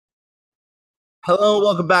Hello,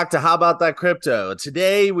 welcome back to How About That Crypto.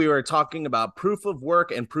 Today we were talking about proof of work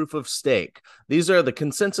and proof of stake. These are the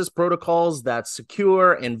consensus protocols that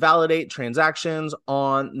secure and validate transactions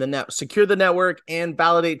on the net, secure the network and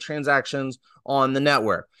validate transactions on the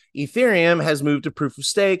network. Ethereum has moved to proof of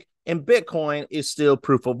stake and Bitcoin is still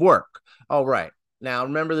proof of work. All right. Now,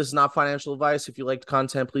 remember, this is not financial advice. If you like the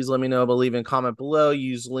content, please let me know by leaving a comment below.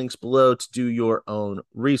 Use links below to do your own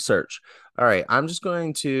research. All right, I'm just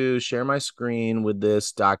going to share my screen with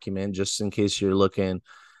this document just in case you're looking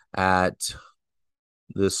at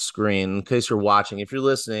this screen. In case you're watching, if you're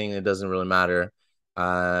listening, it doesn't really matter.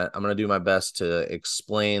 I'm going to do my best to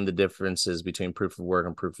explain the differences between proof of work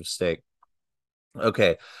and proof of stake.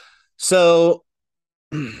 Okay, so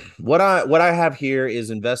what I have here is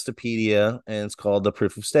Investopedia, and it's called the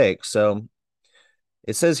proof of stake. So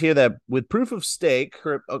it says here that with proof of stake,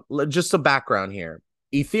 just a background here,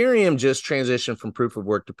 Ethereum just transitioned from proof of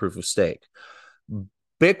work to proof of stake.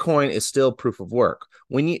 Bitcoin is still proof of work.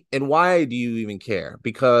 And why do you even care?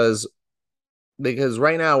 Because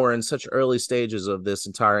right now we're in such early stages of this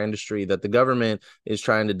entire industry that the government is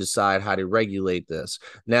trying to decide how to regulate this.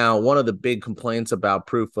 Now, one of the big complaints about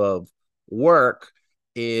proof of work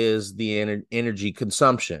is the energy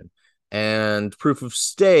consumption, and proof of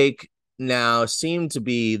stake now seem to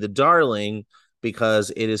be the darling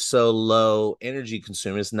because it is so low energy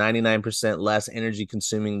consuming. It's 99% less energy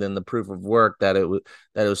consuming than the proof of work that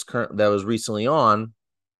was recently on.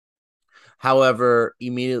 However,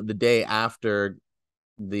 immediately the day after,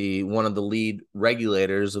 the one of the lead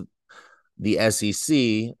regulators of the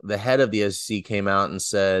SEC, the head of the SEC, came out and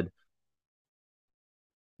said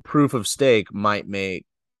proof of stake might make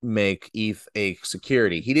ETH a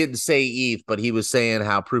security. He didn't say ETH, but he was saying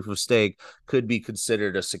how proof of stake could be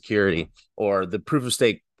considered a security, or the proof of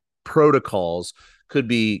stake protocols could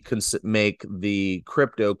be make the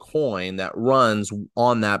crypto coin that runs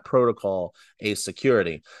on that protocol a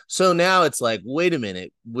security. So now it's like, wait a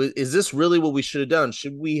minute, is this really what we should have done?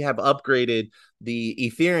 Should we have upgraded the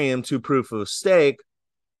Ethereum to proof of stake?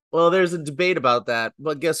 Well, there's a debate about that,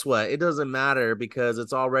 but guess what? It doesn't matter because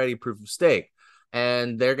it's already proof of stake.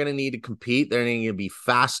 And they're going to need to compete. They're going to need to be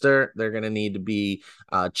faster. They're going to need to be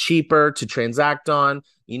cheaper to transact on.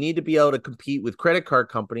 You need to be able to compete with credit card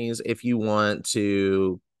companies if you want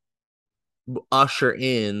to usher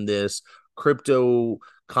in this crypto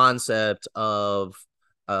concept of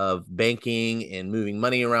banking and moving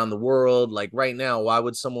money around the world. Like right now, why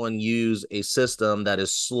would someone use a system that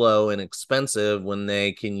is slow and expensive when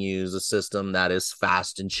they can use a system that is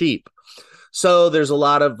fast and cheap? So there's a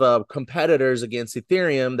lot of competitors against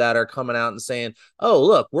Ethereum that are coming out and saying, oh,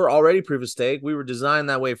 look, we're already proof of stake. We were designed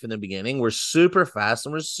that way from the beginning. We're super fast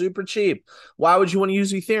and we're super cheap. Why would you want to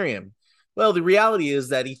use Ethereum? Well, the reality is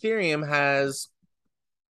that Ethereum has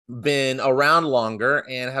been around longer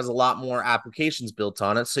and has a lot more applications built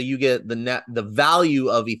on it. So you get the value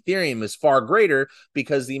of Ethereum is far greater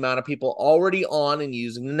because the amount of people already on and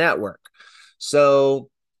using the network. So,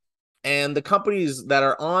 and the companies that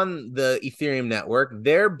are on the Ethereum network,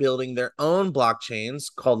 they're building their own blockchains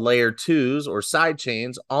called layer twos or side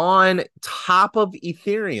chains on top of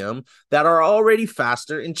Ethereum that are already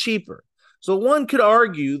faster and cheaper. So one could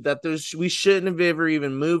argue that we shouldn't have ever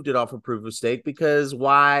even moved it off of proof of stake, because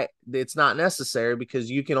why? It's not necessary because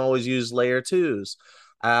you can always use layer twos.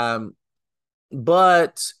 Um,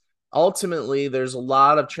 but ultimately, there's a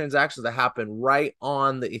lot of transactions that happen right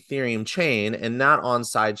on the Ethereum chain and not on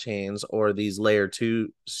side chains or these layer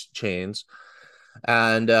two chains.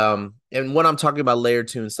 And when I'm talking about layer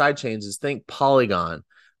two and side chains, is think Polygon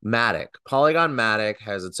Matic. Polygon Matic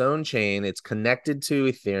has its own chain. It's connected to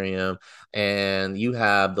Ethereum, and you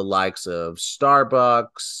have the likes of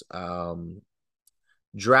Starbucks,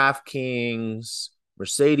 DraftKings,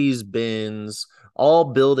 Mercedes Benz, all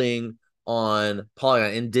building on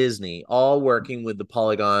Polygon, and Disney, all working with the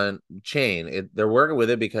Polygon chain. They're working with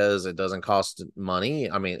it because it doesn't cost money.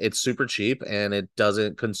 I mean, it's super cheap and it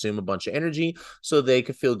doesn't consume a bunch of energy, so they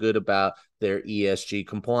can feel good about their ESG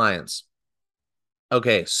compliance.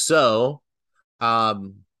 Okay,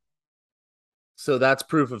 um, so that's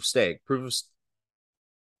proof of stake. Proof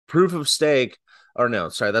of stake, or no,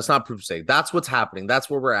 sorry, that's not proof of stake. That's what's happening. That's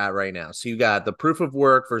where we're at right now. So you got the proof of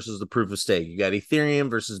work versus the proof of stake. You got Ethereum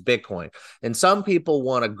versus Bitcoin. And some people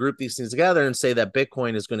want to group these things together and say that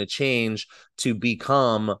Bitcoin is going to change to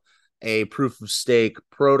become a proof of stake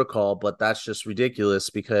protocol, but that's just ridiculous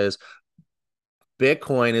because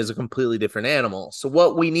Bitcoin is a completely different animal. So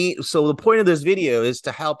what we need, so the point of this video is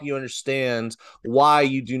to help you understand why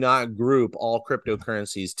you do not group all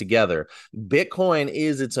cryptocurrencies together. Bitcoin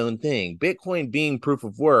is its own thing. Bitcoin being proof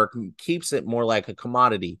of work keeps it more like a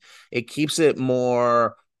commodity. It keeps it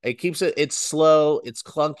more, it's slow, it's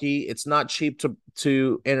clunky, it's not cheap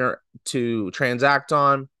to transact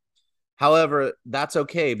on. However, that's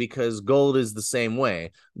okay because gold is the same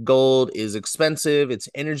way. Gold is expensive, it's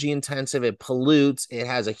energy intensive, it pollutes, it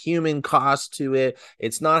has a human cost to it.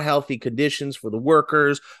 It's not healthy conditions for the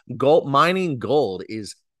workers. Mining gold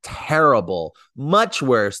is terrible, much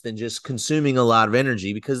worse than just consuming a lot of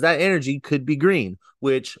energy because that energy could be green,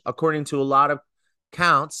 which according to a lot of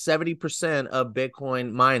counts, 70% of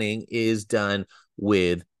Bitcoin mining is done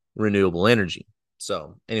with renewable energy.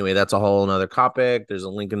 So anyway, that's a whole another topic. There's a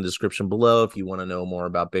link in the description below if you want to know more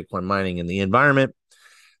about Bitcoin mining and the environment.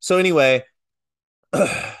 So anyway,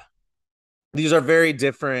 these are very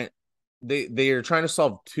different. They are trying to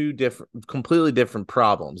solve two completely different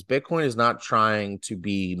problems. Bitcoin is not trying to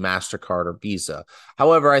be MasterCard or Visa.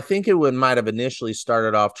 However, I think it might have initially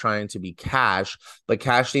started off trying to be cash, but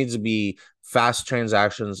cash needs to be fast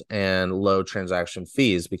transactions and low transaction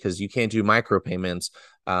fees because you can't do micropayments.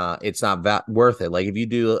 It's not worth it. Like if you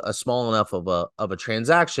do a small enough of a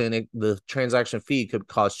transaction, the transaction fee could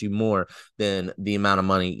cost you more than the amount of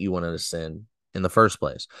money you wanted to send in the first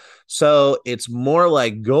place. So it's more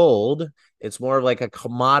like gold. It's more like a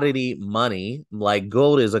commodity money. Like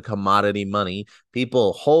gold is a commodity money.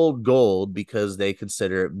 People hold gold because they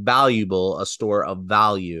consider it valuable, a store of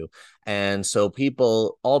value. And so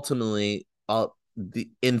people ultimately,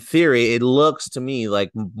 in theory, it looks to me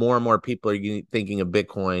like more and more people are thinking of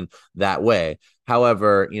Bitcoin that way.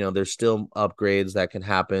 However, there's still upgrades that can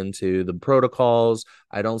happen to the protocols.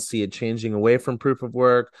 I don't see it changing away from proof of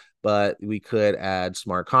work, but we could add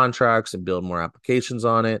smart contracts and build more applications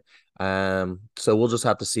on it. So we'll just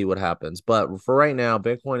have to see what happens. But for right now,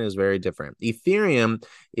 Bitcoin is very different. Ethereum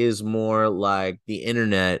is more like the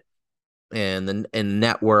internet and the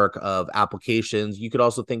network of applications. You could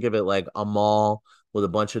also think of it like a mall with a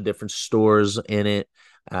bunch of different stores in it.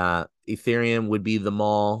 Ethereum would be the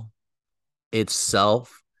mall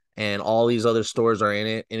itself, and all these other stores are in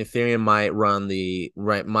it. And Ethereum might run the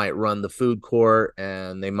food court,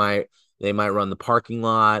 and they might run the parking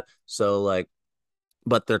lot. So like,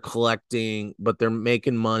 but they're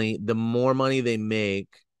making money. The more money they make,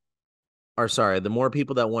 or sorry, the more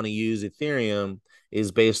people that want to use Ethereum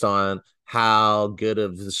is based on how good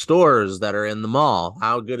of the stores that are in the mall,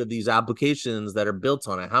 how good of these applications that are built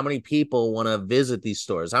on it, how many people want to visit these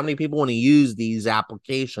stores, how many people want to use these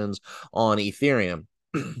applications on Ethereum.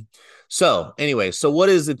 So anyway, so what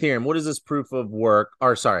is Ethereum? What is this proof of work?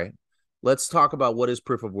 Or sorry, let's talk about what is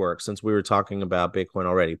proof of work since we were talking about Bitcoin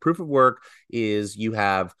already. Proof of work is you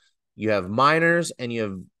have miners and you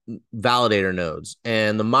have validator nodes,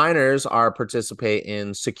 and the miners are participate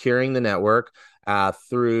in securing the network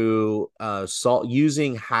through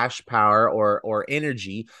using hash power or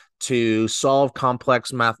energy to solve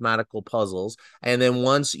complex mathematical puzzles. And then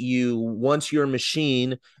once your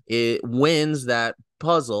machine wins that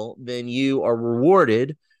puzzle, then you are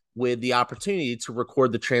rewarded with the opportunity to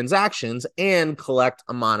record the transactions and collect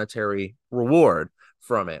a monetary reward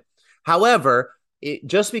from it. However,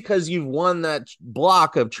 just because you've won that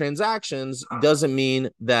block of transactions doesn't mean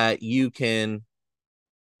that you can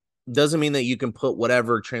put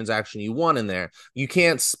whatever transaction you want in there. You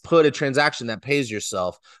can't put a transaction that pays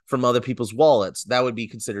yourself from other people's wallets. That would be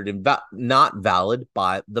considered not valid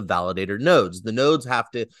by the validator nodes. The nodes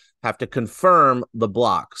have to confirm the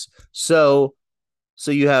blocks. So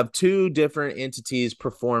you have two different entities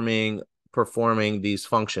performing these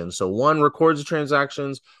functions. So one records the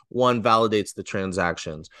transactions, one validates the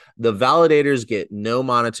transactions. The validators get no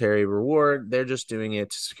monetary reward. They're just doing it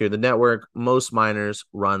to secure the network. Most miners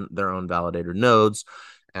run their own validator nodes,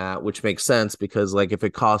 which makes sense because like if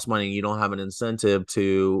it costs money, you don't have an incentive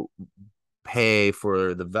to pay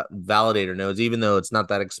for the validator nodes, even though it's not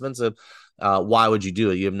that expensive. Why would you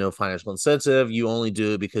do it? You have no financial incentive. You only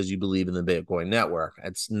do it because you believe in the Bitcoin network.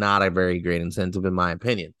 It's not a very great incentive, in my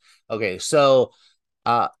opinion. Okay, so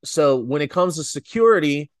when it comes to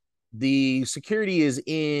security, the security is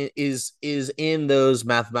in those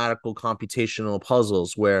mathematical computational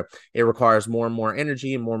puzzles where it requires more and more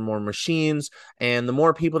energy and more machines, and the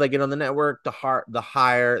more people that get on the network, the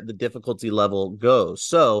higher the difficulty level goes.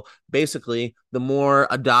 So basically, the more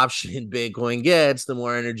adoption Bitcoin gets, the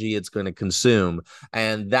more energy it's going to consume,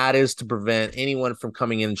 and that is to prevent anyone from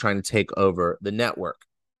coming in and trying to take over the network.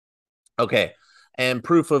 Okay, and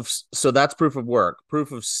so that's proof of work.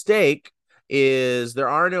 Proof of stake is there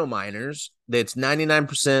are no miners. That's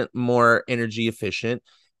 99% more energy efficient.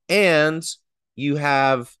 And you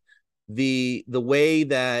have the way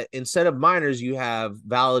that instead of miners you have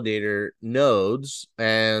validator nodes,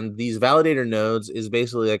 and these validator nodes is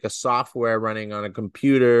basically like a software running on a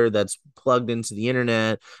computer that's plugged into the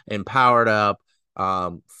internet and powered up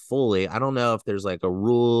fully. I don't know if there's like a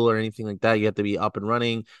rule or anything like that. You have to be up and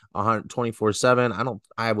running 24/7.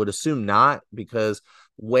 I would assume not, because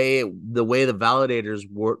the way the validators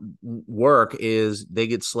work is they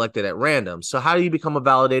get selected at random. So how do you become a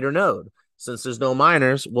validator node? Since there's no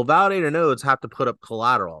miners, well, validator nodes have to put up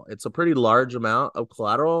collateral. It's a pretty large amount of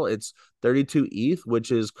collateral. It's 32 ETH,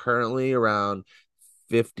 which is currently around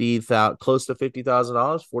 50,000, close to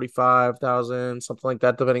 $50,000, 45,000, something like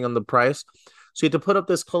that, depending on the price. So you have to put up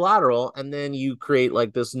this collateral, and then you create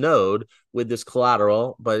like this node with this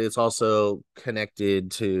collateral, but it's also connected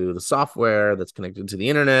to the software that's connected to the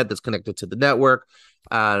internet, that's connected to the network.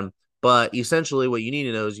 But essentially, what you need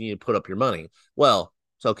to know is you need to put up your money. Well,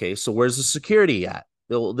 okay, so where's the security at?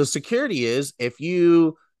 The security is if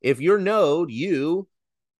your node, you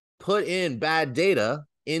put in bad data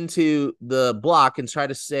into the block and try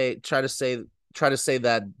to say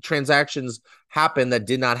that transactions happen that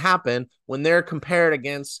did not happen, when they're compared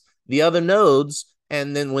against the other nodes,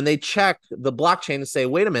 and then when they check the blockchain and say,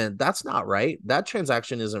 wait a minute, that's not right, that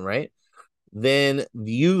transaction isn't right, then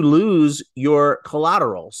you lose your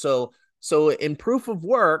collateral. So in proof of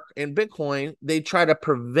work in Bitcoin, they try to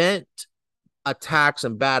prevent attacks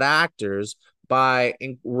and bad actors by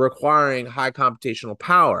requiring high computational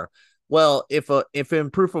power. Well, if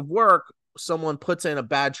in proof of work someone puts in a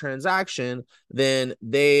bad transaction, then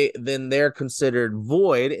they're considered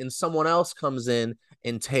void, and someone else comes in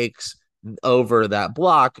and takes over that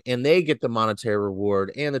block, and they get the monetary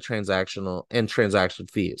reward and the transaction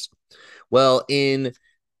fees. Well, in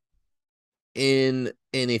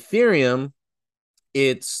Ethereum,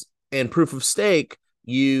 it's in proof of stake,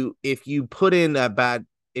 if you put in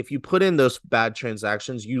those bad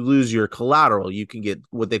transactions, you lose your collateral. You can get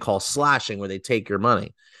what they call slashing, where they take your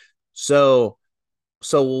money. So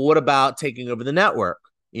what about taking over the network?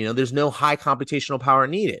 There's no high computational power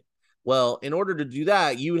needed. Well, in order to do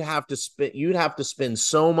that, you'd have to spend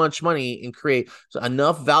so much money and create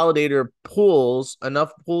enough validator pools,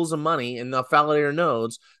 enough pools of money, enough validator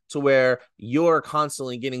nodes to where you're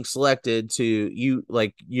constantly getting selected to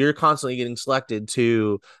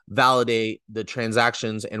validate the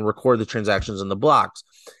transactions and record the transactions in the blocks.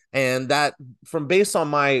 And that, from based on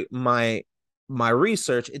my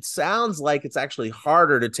research, it sounds like it's actually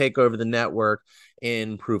harder to take over the network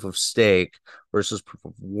in proof of stake versus proof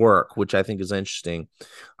of work, which I think is interesting.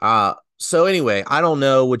 So anyway, I don't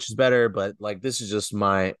know which is better, but like, this is just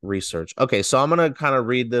my research. Okay, so I'm gonna kind of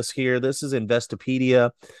read this here. This is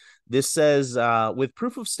Investopedia. This says, with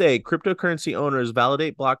proof of stake, cryptocurrency owners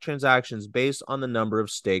validate block transactions based on the number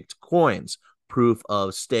of staked coins. Proof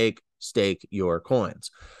of stake your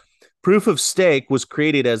coins. Proof of stake was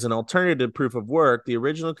created as an alternative to proof of work, the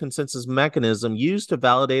original consensus mechanism used to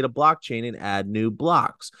validate a blockchain and add new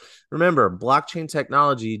blocks. Remember, blockchain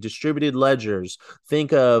technology, distributed ledgers,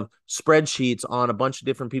 think of spreadsheets on a bunch of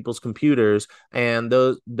different people's computers, and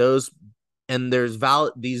these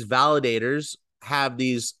validators have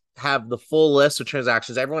the full list of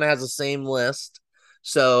transactions. Everyone has the same list.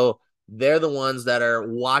 So they're the ones that are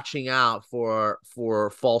watching out for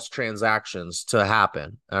false transactions to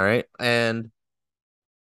happen. All right. And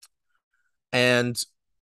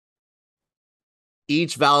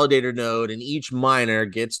each validator node and each miner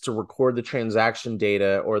gets to record the transaction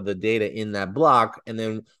data or the data in that block. And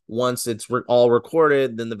then once it's all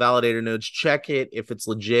recorded, then the validator nodes check it. If it's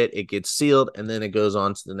legit, it gets sealed, and then it goes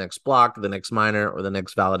on to the next block, the next miner, or the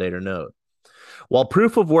next validator node. While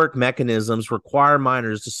proof of work mechanisms require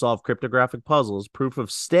miners to solve cryptographic puzzles, proof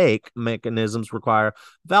of stake mechanisms require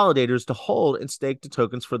validators to hold and stake the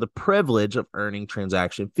tokens for the privilege of earning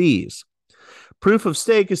transaction fees. Proof of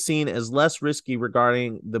stake is seen as less risky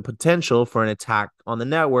regarding the potential for an attack on the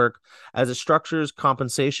network, as it structures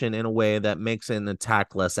compensation in a way that makes an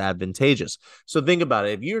attack less advantageous. So think about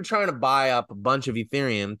it. If you're trying to buy up a bunch of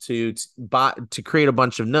Ethereum to create a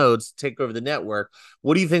bunch of nodes to take over the network,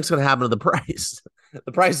 what do you think is going to happen to the price?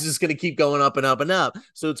 The price is just going to keep going up and up and up.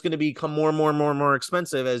 So it's going to become more and more and more and more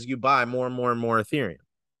expensive as you buy more and more and more Ethereum.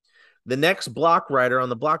 The next block writer on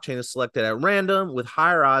the blockchain is selected at random, with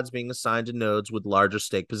higher odds being assigned to nodes with larger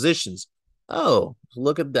stake positions. Oh,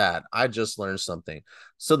 look at that. I just learned something.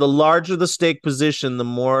 So the larger the stake position, the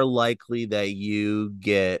more likely that you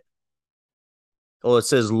get. Oh, it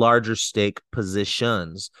says larger stake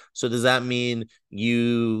positions. So does that mean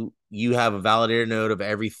you you have a validator node of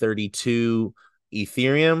every 32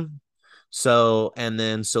 Ethereum. So, and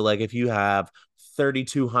then, so like if you have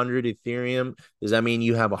 3,200 Ethereum, does that mean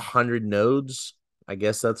you have 100 nodes? I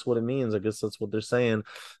guess that's what it means. I guess that's what they're saying.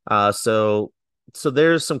 So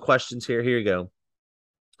there's some questions here. Here you go.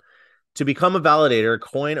 To become a validator, a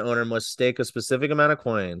coin owner must stake a specific amount of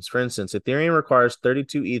coins. For instance, Ethereum requires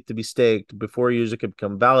 32 ETH to be staked before a user can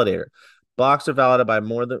become a validator. Blocks are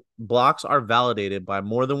validated by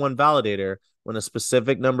more than one validator. When a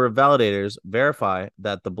specific number of validators verify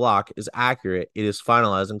that the block is accurate, it is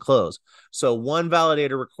finalized and closed. So one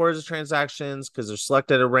validator records the transactions because they're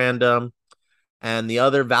selected at random, and the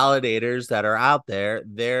other validators that are out there,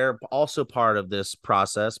 they're also part of this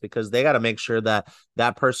process because they got to make sure that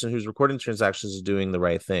that person who's recording transactions is doing the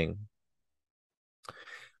right thing.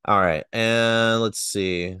 All right, and let's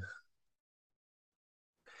see.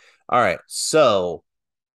 All right, so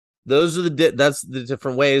those are that's the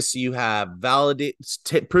different ways. So you have validate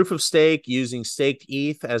proof of stake using staked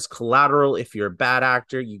ETH as collateral. If you're a bad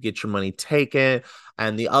actor, you get your money taken,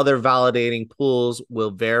 and the other validating pools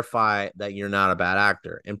will verify that you're not a bad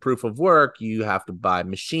actor. In proof of work, you have to buy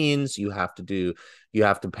machines, you have to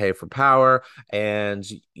pay for power, and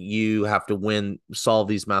you have to solve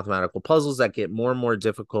these mathematical puzzles that get more and more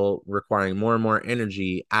difficult, requiring more and more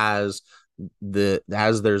energy as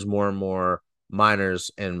there's more and more miners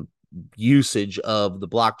and usage of the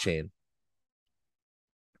blockchain.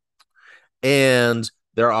 And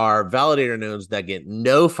there are validator nodes that get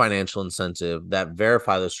no financial incentive that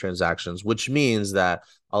verify those transactions, which means that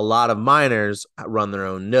a lot of miners run their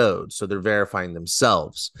own nodes, so they're verifying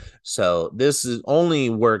themselves. So this only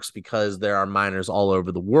works because there are miners all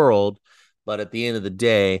over the world. But at the end of the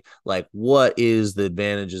day, like, what is the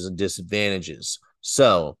advantages and disadvantages?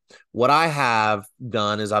 So what I have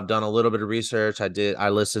done is I've done a little bit of research. I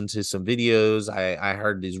listened to some videos. I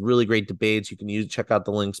heard these really great debates. You can check out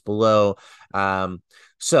the links below.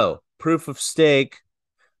 So proof of stake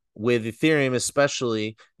with Ethereum,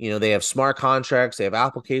 especially, they have smart contracts, they have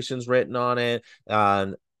applications written on it.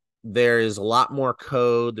 There is a lot more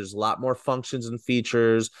code, there's a lot more functions and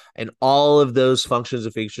features, and all of those functions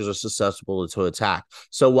and features are susceptible to attack.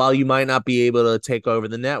 So while you might not be able to take over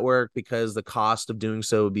the network because the cost of doing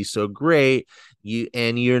so would be so great,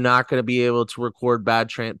 you're not going to be able to record bad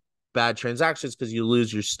transactions because you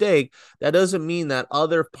lose your stake, that doesn't mean that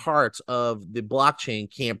other parts of the blockchain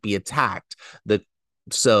can't be attacked.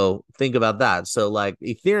 So think about that. So like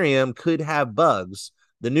Ethereum could have bugs.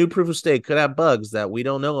 The new proof of stake could have bugs that we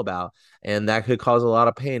don't know about, and that could cause a lot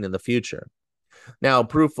of pain in the future. Now,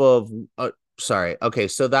 sorry. Okay,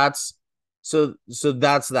 so that's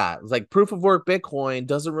that. Like proof of work Bitcoin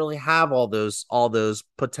doesn't really have all those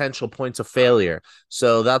potential points of failure.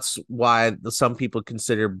 So that's why some people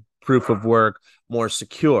consider proof of work more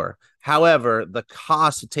secure. However, the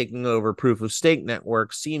cost of taking over proof of stake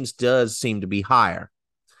network does seem to be higher.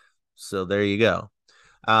 So there you go.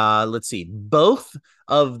 Let's see. Both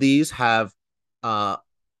of these have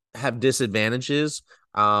disadvantages.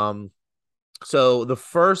 So the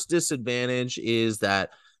first disadvantage is that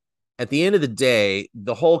at the end of the day,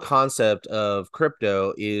 the whole concept of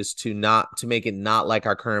crypto is to make it not like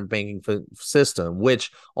our current banking system,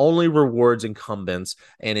 which only rewards incumbents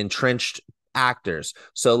and entrenched actors.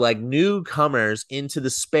 So like newcomers into the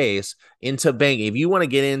space, into banking, if you want to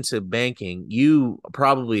get into banking, you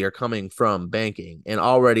probably are coming from banking and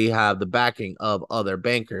already have the backing of other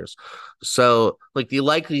bankers. So like the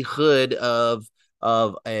likelihood of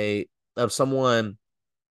someone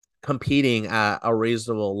competing at a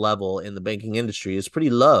reasonable level in the banking industry is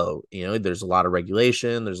pretty low. There's a lot of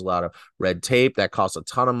regulation, there's a lot of red tape that costs a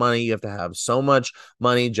ton of money. You have to have so much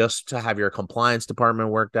money just to have your compliance department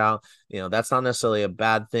worked out. That's not necessarily a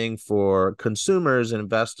bad thing for consumers and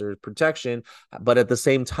investors protection, but at the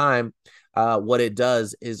same time, what it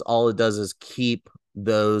does is keep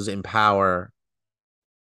those in power.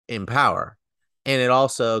 And it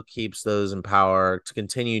also keeps those in power to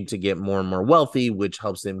continue to get more and more wealthy, which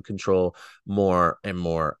helps them control more and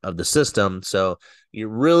more of the system. So you're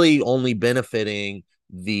really only benefiting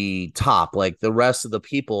the top. Like the rest of the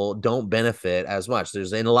people don't benefit as much.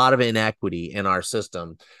 There's a lot of inequity in our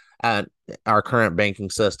system, at our current banking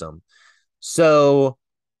system. So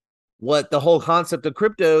what the whole concept of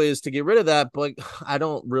crypto is to get rid of that, but I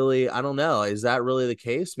don't know. Is that really the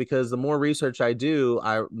case? Because the more research I do,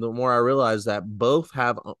 the more I realize that both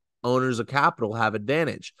have owners of capital have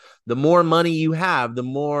advantage. The more money you have, the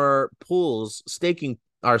more the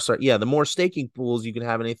more staking pools you can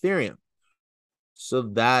have in Ethereum. So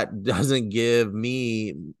that doesn't give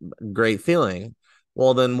me great feeling.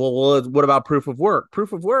 Well, what about proof of work?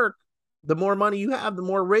 Proof of work The more money you have, the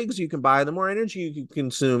more rigs you can buy, the more energy you can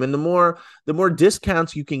consume, and the more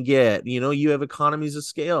discounts you can get. You have economies of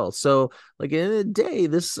scale. So, like, at the end of the day,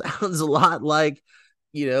 this sounds a lot like,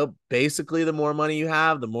 basically the more money you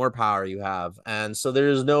have, the more power you have. And so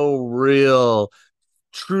there's no real,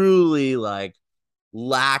 truly, like,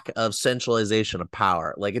 lack of centralization of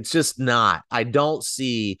power. Like, it's just not. I don't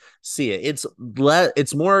see it.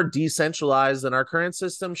 It's more decentralized than our current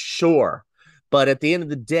system, sure. But at the end of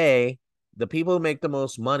the day, the people who make the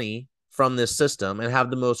most money from this system and have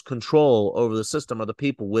the most control over the system are the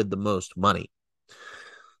people with the most money.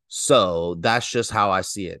 So that's just how I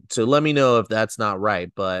see it. So let me know if that's not right.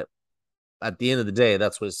 But at the end of the day,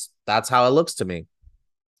 that's how it looks to me.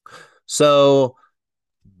 So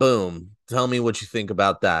boom. Tell me what you think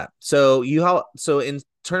about that. So in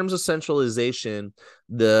terms of centralization,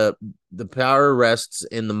 the the power rests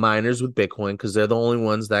in the miners with Bitcoin because they're the only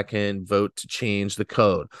ones that can vote to change the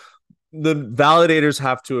code. The validators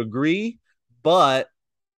have to agree, but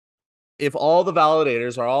if all the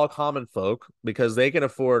validators are all common folk because they can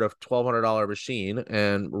afford a $1,200 machine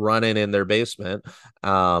and run it in their basement,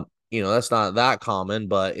 that's not that common,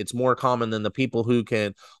 but it's more common than the people who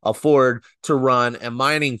can afford to run a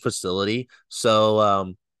mining facility.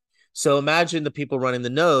 So imagine the people running the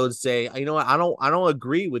nodes say, you know what, I don't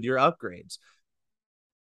agree with your upgrades.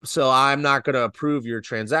 So I'm not going to approve your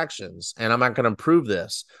transactions and I'm not going to approve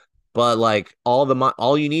this. But like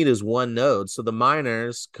all you need is one node. So the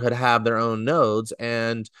miners could have their own nodes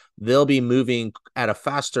and they'll be moving at a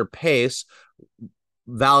faster pace,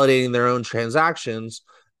 validating their own transactions,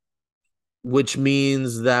 which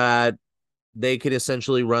means that they could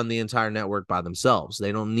essentially run the entire network by themselves.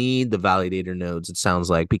 They don't need the validator nodes, it sounds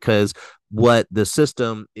like, because what the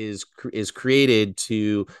system is created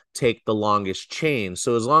to take the longest chain.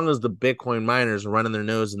 So as long as the Bitcoin miners are running their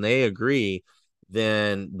nodes and they agree,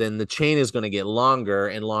 then the chain is going to get longer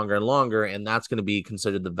and longer and longer, and that's going to be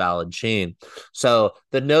considered the valid chain. So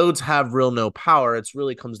the nodes have real no power. It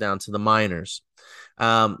really comes down to the miners.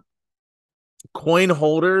 Um, Coin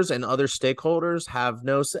holders and other stakeholders have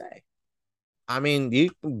no say. I mean,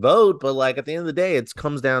 you can vote, but like at the end of the day, it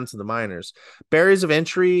comes down to the miners. Barriers of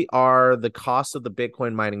entry are the cost of the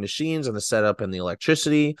Bitcoin mining machines and the setup and the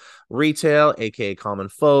electricity. Retail, aka common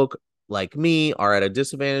folk like me, are at a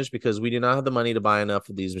disadvantage because we do not have the money to buy enough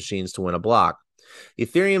of these machines to win a block.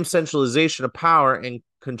 Ethereum centralization of power and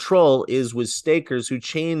control is with stakers who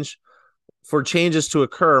change for changes to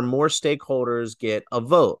occur, more stakeholders get a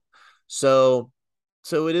vote. So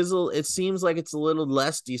it seems like it's a little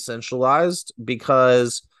less decentralized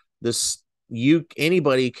because this you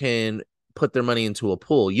anybody can put their money into a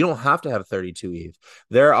pool. You don't have to have 32 ETH.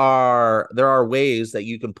 There are ways that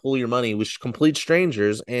you can pool your money with complete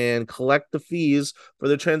strangers and collect the fees for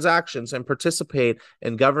the transactions and participate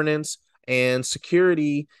in governance and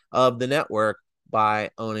security of the network by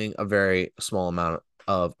owning a very small amount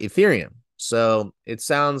of Ethereum. So it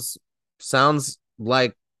sounds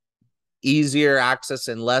like easier access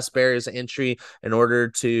and less barriers to entry in order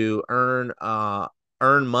to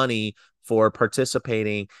earn money for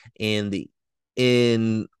participating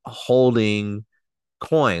in holding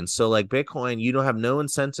coins. So like Bitcoin, you don't have no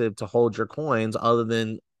incentive to hold your coins other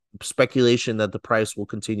than speculation that the price will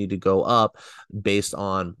continue to go up based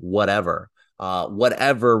on whatever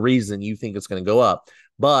reason you think it's going to go up.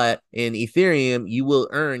 But in Ethereum, you will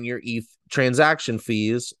earn your ETH transaction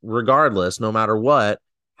fees regardless, no matter what.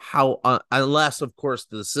 How unless of course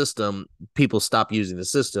the system people stop using the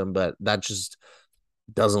system, but that just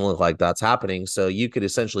doesn't look like that's happening. So you could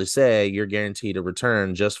essentially say you're guaranteed a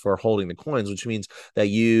return just for holding the coins, which means that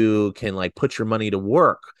you can like put your money to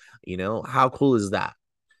work. How cool is that?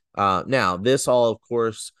 Now this all of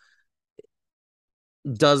course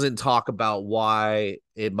doesn't talk about why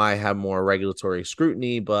it might have more regulatory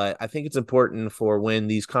scrutiny, but I think it's important for when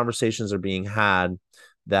these conversations are being had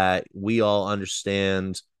that we all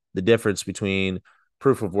understand the difference between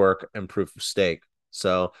proof of work and proof of stake.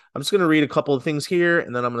 So I'm just going to read a couple of things here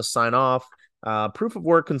and then I'm going to sign off. Proof of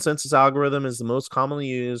work consensus algorithm is the most commonly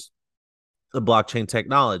used blockchain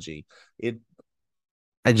technology.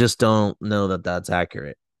 I just don't know that that's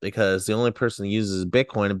accurate because the only person that uses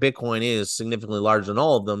Bitcoin, and Bitcoin is significantly larger than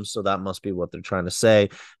all of them. So that must be what they're trying to say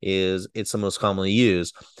is it's the most commonly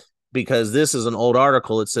used. Because this is an old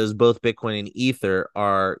article, it says both Bitcoin and Ether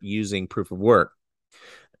are using proof of work.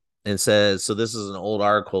 And says, so this is an old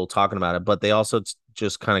article talking about it, but they also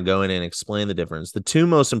just kind of go in and explain the difference. The two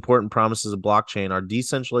most important promises of blockchain are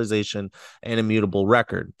decentralization and immutable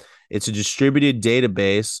record. It's a distributed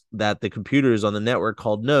database that the computers on the network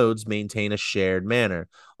called nodes maintain a shared manner.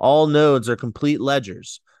 All nodes are complete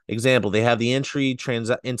ledgers. Example, they have the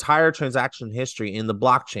entire transaction history in the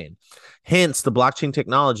blockchain. Hence, the blockchain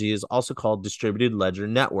technology is also called distributed ledger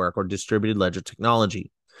network or distributed ledger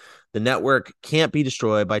technology. The network can't be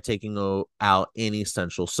destroyed by taking out any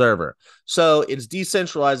central server. So it's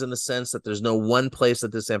decentralized in the sense that there's no one place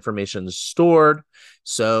that this information is stored.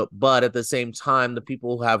 So, but at the same time, the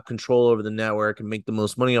people who have control over the network and make the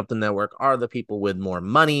most money off the network are the people with more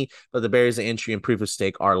money, but the barriers to entry and proof of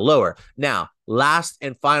stake are lower. Now, last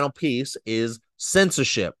and final piece is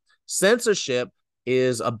censorship. Censorship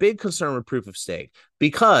is a big concern with proof of stake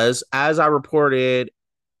because, as I reported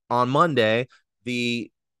on Monday, the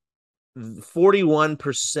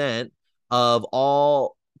 41% of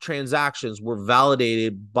all transactions were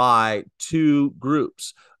validated by two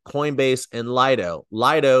groups, Coinbase and Lido.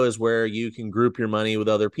 Lido is where you can group your money with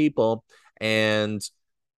other people and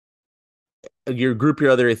you group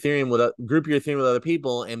your Ethereum with other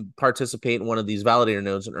people and participate in one of these validator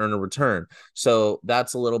nodes and earn a return. So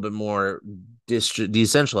that's a little bit more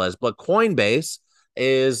decentralized. But Coinbase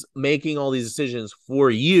is making all these decisions for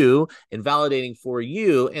you and validating for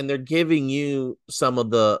you, and they're giving you some of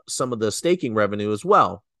the staking revenue as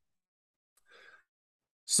well.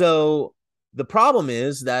 So the problem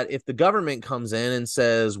is that if the government comes in and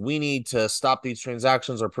says we need to stop these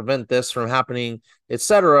transactions or prevent this from happening,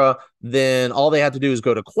 etc., then all they have to do is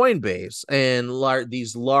go to Coinbase and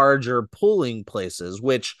these larger pooling places,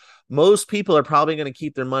 which most people are probably going to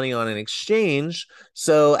keep their money on an exchange.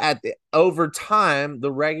 So over time,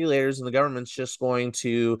 the regulators and the government's just going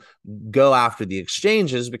to go after the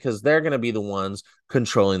exchanges because they're going to be the ones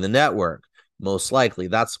controlling the network. Most likely,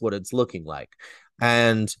 that's what it's looking like.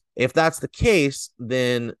 And if that's the case,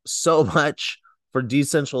 then so much for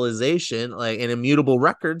decentralization, like in immutable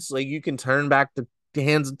records, like you can turn back the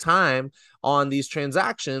hands of time on these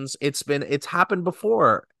transactions. It's happened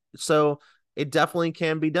before. So it definitely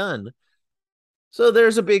can be done. So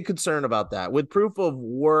there's a big concern about that. With proof of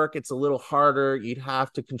work, it's a little harder. You'd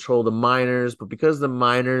have to control the miners, but because the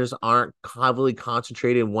miners aren't heavily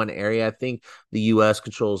concentrated in one area, I think the US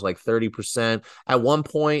controls like 30%. At one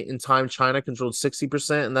point in time, China controlled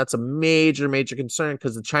 60%, and that's a major, major concern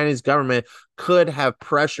because the Chinese government could have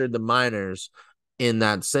pressured the miners in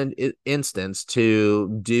that instance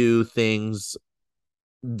to do things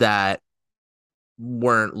that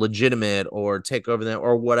weren't legitimate or take over them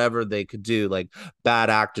or whatever they could do, like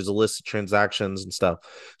bad actors, illicit transactions and stuff.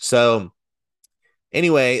 So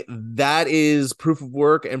anyway, that is proof of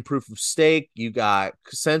work and proof of stake. You got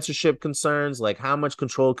censorship concerns, like how much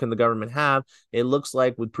control can the government have? It looks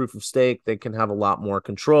like with proof of stake, they can have a lot more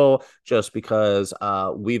control just because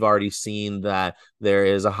we've already seen that there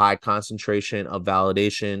is a high concentration of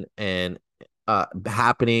validation and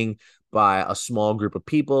happening by a small group of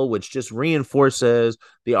people, which just reinforces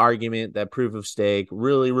the argument that proof of stake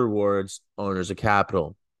really rewards owners of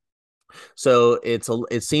capital. So it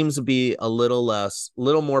seems to be a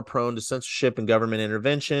little more prone to censorship and government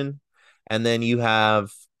intervention. And then you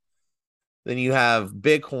have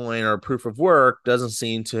Bitcoin or proof of work doesn't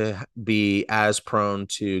seem to be as prone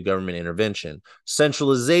to government intervention.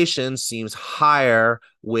 Centralization seems higher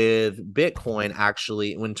with Bitcoin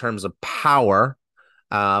actually in terms of power,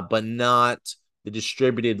 but not the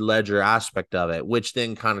distributed ledger aspect of it, which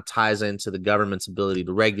then kind of ties into the government's ability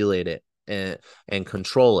to regulate it and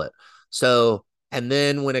control it. So, and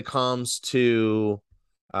then when it comes to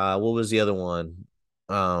what was the other one?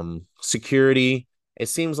 Security. It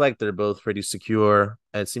seems like they're both pretty secure.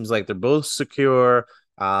 It seems like they're both secure.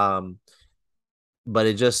 But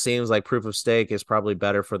it just seems like proof of stake is probably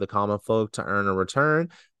better for the common folk to earn a return,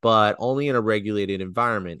 but only in a regulated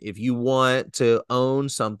environment. If you want to own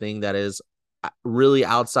something that is really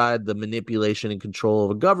outside the manipulation and control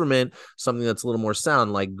of a government, something that's a little more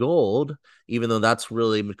sound like gold, even though that's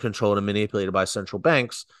really controlled and manipulated by central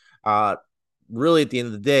banks, really at the end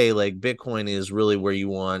of the day, like Bitcoin is really where you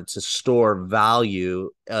want to store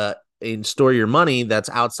value and store your money that's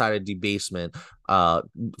outside of debasement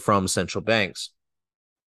from central banks.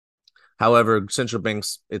 However, central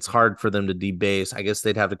banks, it's hard for them to debase. I guess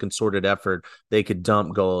they'd have a concerted effort. They could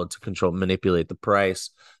dump gold to manipulate the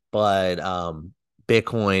price. But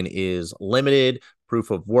Bitcoin is limited.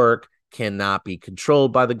 Proof of work cannot be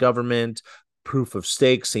controlled by the government. Proof of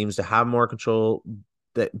stake seems to have more control,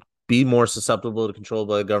 that be more susceptible to control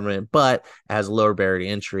by the government, but has a lower barrier to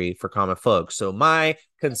entry for common folks. So my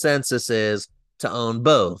consensus is to own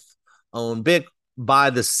both.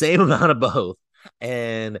 Buy the same amount of both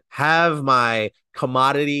and have my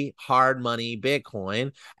commodity hard money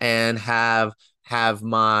Bitcoin and have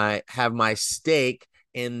my stake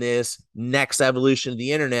in this next evolution of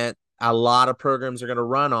the internet a lot of programs are going to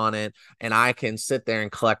run on it, and I can sit there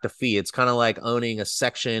and collect a fee. It's kind of like owning a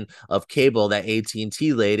section of cable that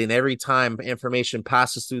AT&T laid, and every time information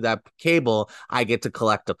passes through that cable, I get to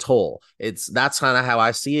collect a toll. That's kind of how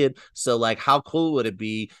I see it. So like, how cool would it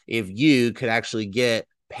be if you could actually get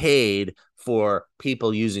paid for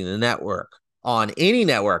people using the network on any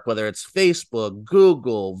network, whether it's Facebook,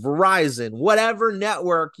 Google, Verizon, whatever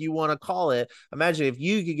network you want to call it? Imagine if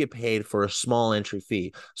you could get paid for a small entry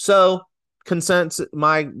fee. So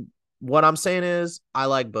what I'm saying is I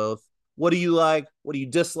like both. What do you like? What do you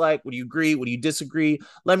dislike? What do you agree? What do you disagree?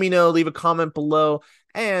 Let me know. Leave a comment below.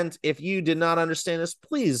 And if you did not understand this,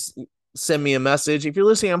 please send me a message. If you're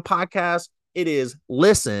listening on podcast, it is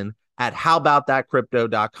listen at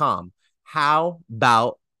howaboutthatcrypto.com. How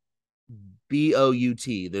about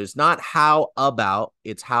BOUT. There's not how about,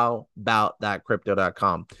 it's how about that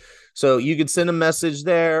crypto.com. So you can send a message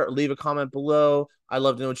there, leave a comment below. I'd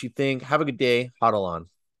love to know what you think. Have a good day. Hodl on.